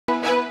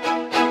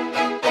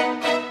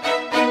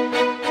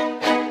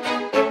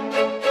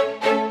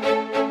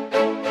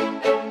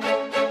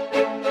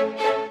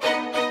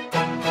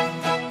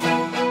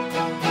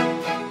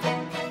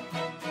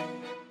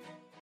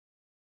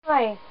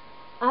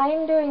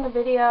doing a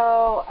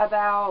video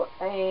about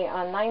a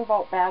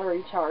 9-volt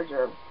battery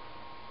charger.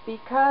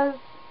 Because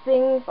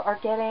things are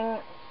getting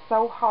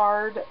so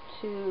hard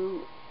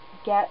to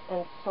get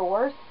and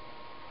source,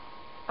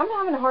 I'm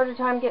having a harder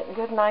time getting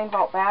good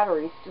 9-volt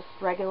batteries, just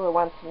regular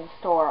ones from the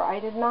store.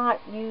 I did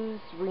not use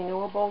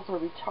renewables or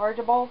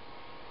rechargeables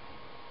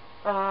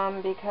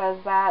because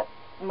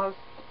most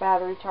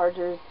battery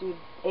chargers do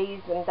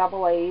A's and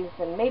double A's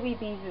and maybe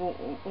B's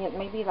and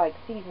maybe like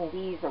C's and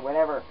D's or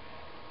whatever.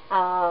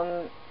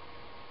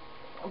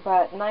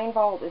 But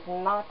 9-volt is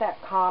not that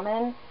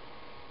common,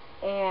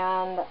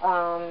 and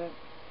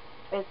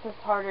it's just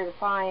harder to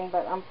find.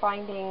 But I'm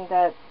finding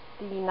that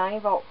the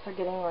 9-volts are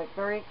getting like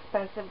very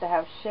expensive to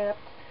have shipped.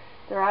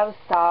 They're out of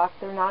stock.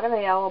 They're not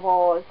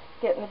available. It's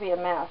getting to be a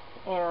mess.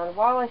 And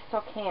while I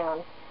still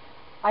can,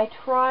 I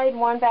tried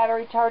one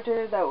battery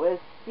charger that was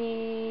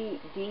C,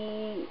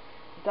 D,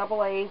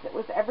 double A's. It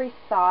was every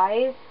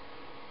size,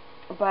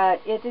 but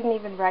it didn't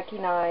even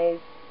recognize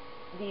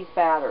these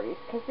batteries,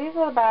 because these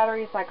are the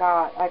batteries I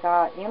got. I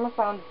got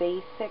Amazon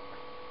Basics,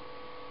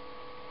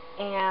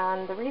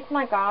 and the reason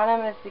I got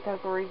them is because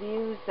the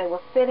reviews, they were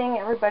fitting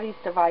everybody's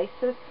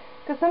devices,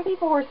 because some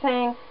people were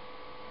saying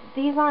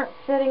these aren't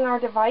fitting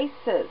our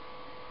devices.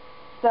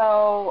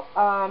 So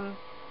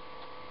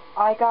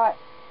I got,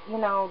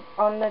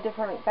 on the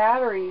different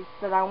batteries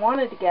that I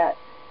wanted to get.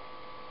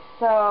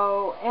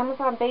 So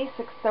Amazon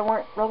Basics, there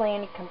weren't really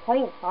any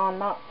complaints on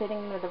not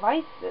fitting the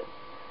devices.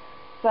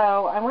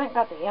 So I went and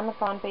got the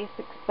Amazon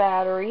Basics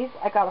batteries.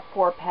 I got a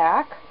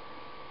 4-pack,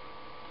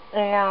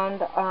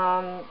 and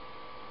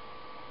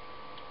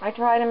I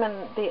tried them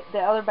in the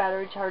other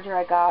battery charger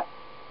I got,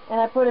 and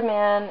I put them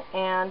in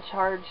and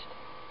charged,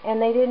 and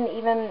they didn't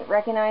even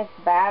recognize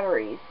the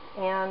batteries.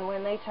 And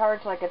when they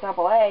charged like a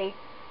double A,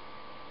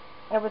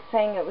 it was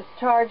saying it was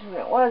charged when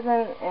it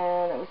wasn't,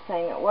 and it was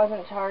saying it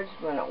wasn't charged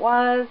when it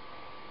was,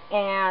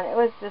 and it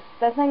was just,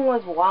 the thing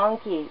was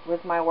wonky,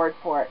 was my word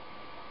for it.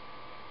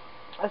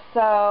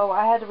 So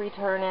I had to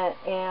return it,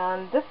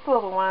 and this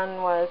little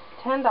one was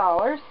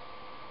 $10.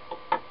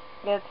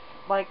 It's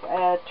like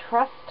a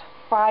Trust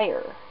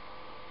Fire,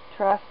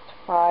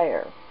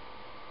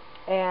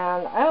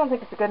 and I don't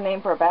think it's a good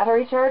name for a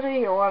battery charger.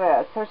 You don't want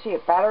to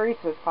associate batteries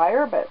with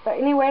fire, but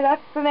anyway,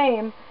 that's the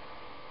name.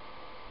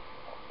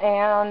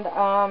 And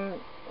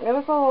it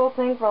was a little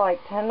thing for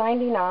like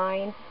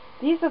 $10.99.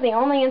 These are the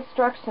only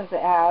instructions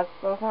it has.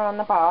 Those are on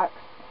the box.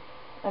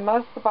 And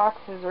most of the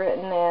box is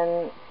written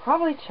in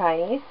probably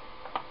Chinese.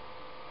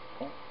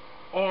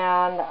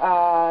 And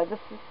this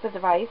is the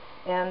device,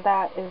 and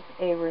that is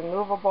a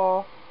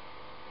removable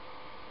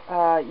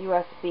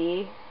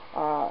USB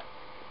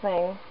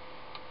thing.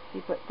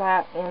 You put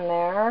that in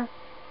there,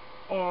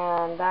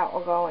 and that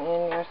will go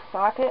in your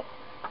socket.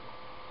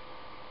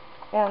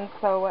 And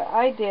so what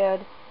I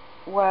did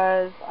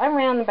was I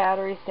ran the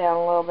batteries down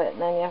a little bit,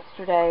 and then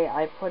yesterday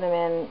I put them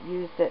in,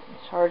 used it, and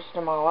charged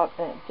them all up,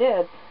 and it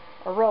did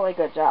a really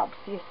good job.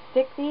 So you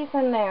stick these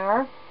in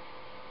there,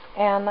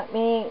 and let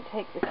me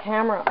take the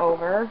camera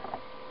over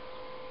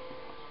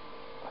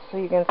so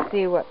you can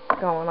see what's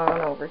going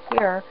on over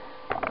here.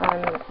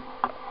 I'm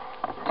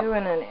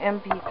doing an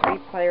MP3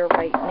 player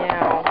right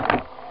now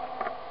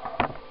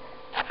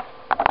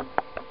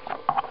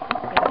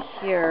in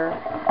here.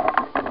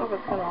 I hope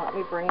it's going to let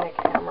me bring the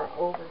camera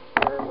over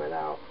here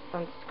without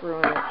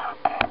unscrewing it.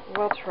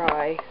 We'll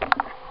try.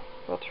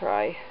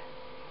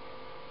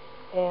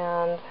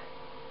 And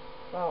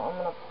so I'm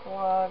going to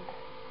plug,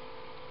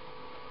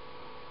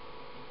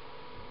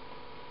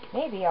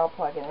 maybe I'll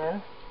plug it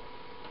in.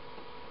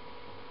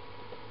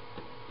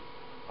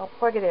 I'll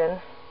plug it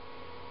in,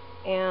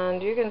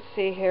 and you can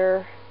see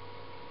here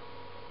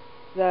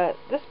that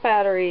this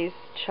battery's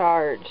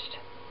charged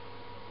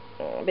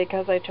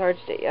because I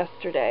charged it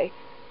yesterday.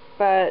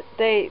 But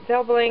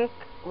they'll blink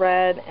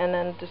red and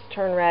then just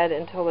turn red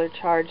until they're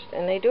charged,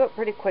 and they do it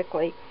pretty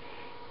quickly.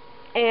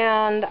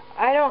 And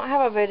I don't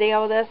have a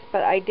video of this,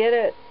 but I did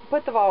it,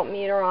 put the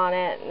voltmeter on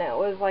it, and it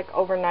was like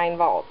over 9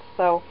 volts.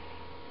 So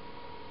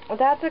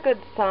that's a good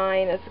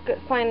sign. It's a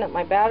good sign that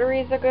my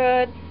batteries are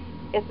good.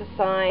 It's a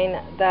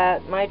sign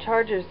that my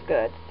charger's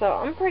good. So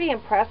I'm pretty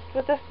impressed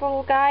with this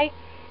little guy.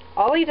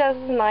 All he does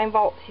is 9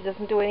 volts. He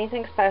doesn't do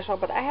anything special,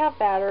 but I have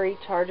battery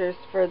chargers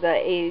for the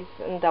A's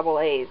and double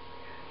A's.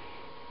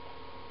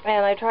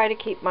 And I try to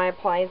keep my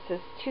appliances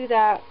to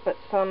that, but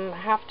some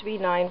have to be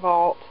 9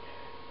 volt.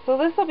 So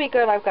this will be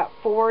good. I've got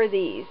 4 of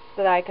these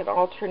that I can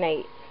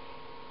alternate.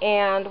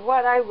 And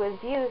what I was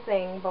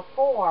using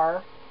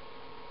before,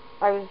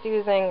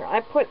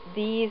 I put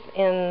these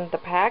in the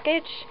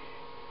package,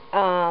 but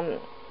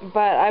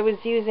I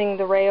was using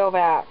the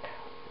Rayovac,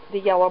 the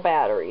yellow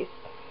batteries.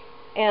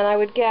 And I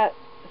would get,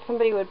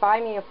 somebody would buy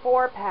me a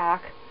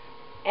 4-pack,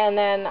 and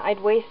then I'd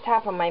waste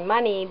half of my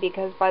money,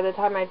 because by the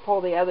time I'd pull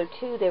the other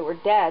 2, they were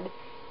dead.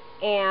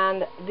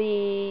 And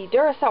the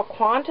Duracell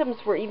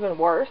Quantums were even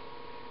worse.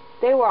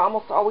 They were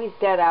almost always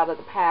dead out of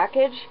the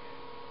package,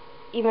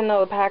 even though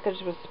the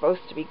package was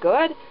supposed to be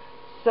good.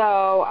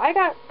 So I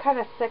got kind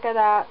of sick of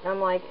that, and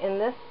I'm like, in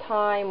this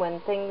time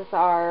when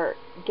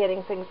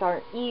getting things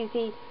aren't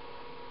easy,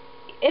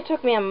 it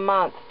took me a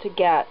month to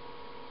get,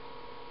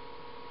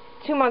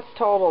 2 months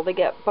total to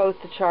get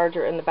both the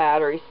charger and the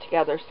batteries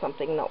together,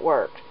 something that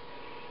works.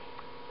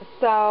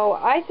 So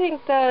I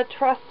think the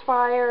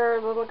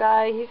Trustfire little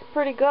guy, he's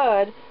pretty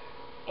good,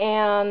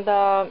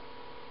 and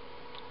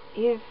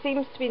he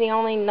seems to be the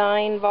only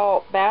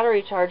 9-volt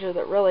battery charger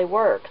that really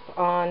works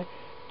on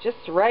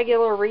just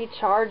regular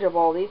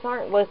rechargeable. These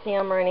aren't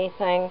lithium or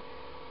anything,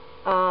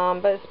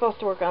 but it's supposed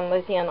to work on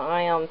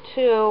lithium-ion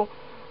too,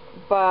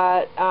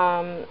 but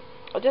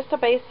just a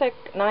basic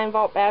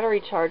 9-volt battery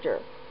charger.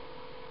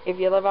 If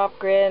you live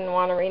off-grid and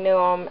want to renew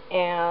them,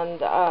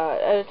 and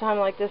at a time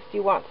like this,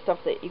 you want stuff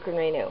that you can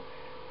renew.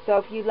 So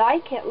if you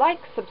like it,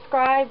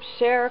 subscribe,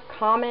 share,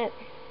 comment,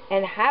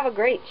 and have a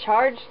great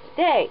charged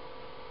day.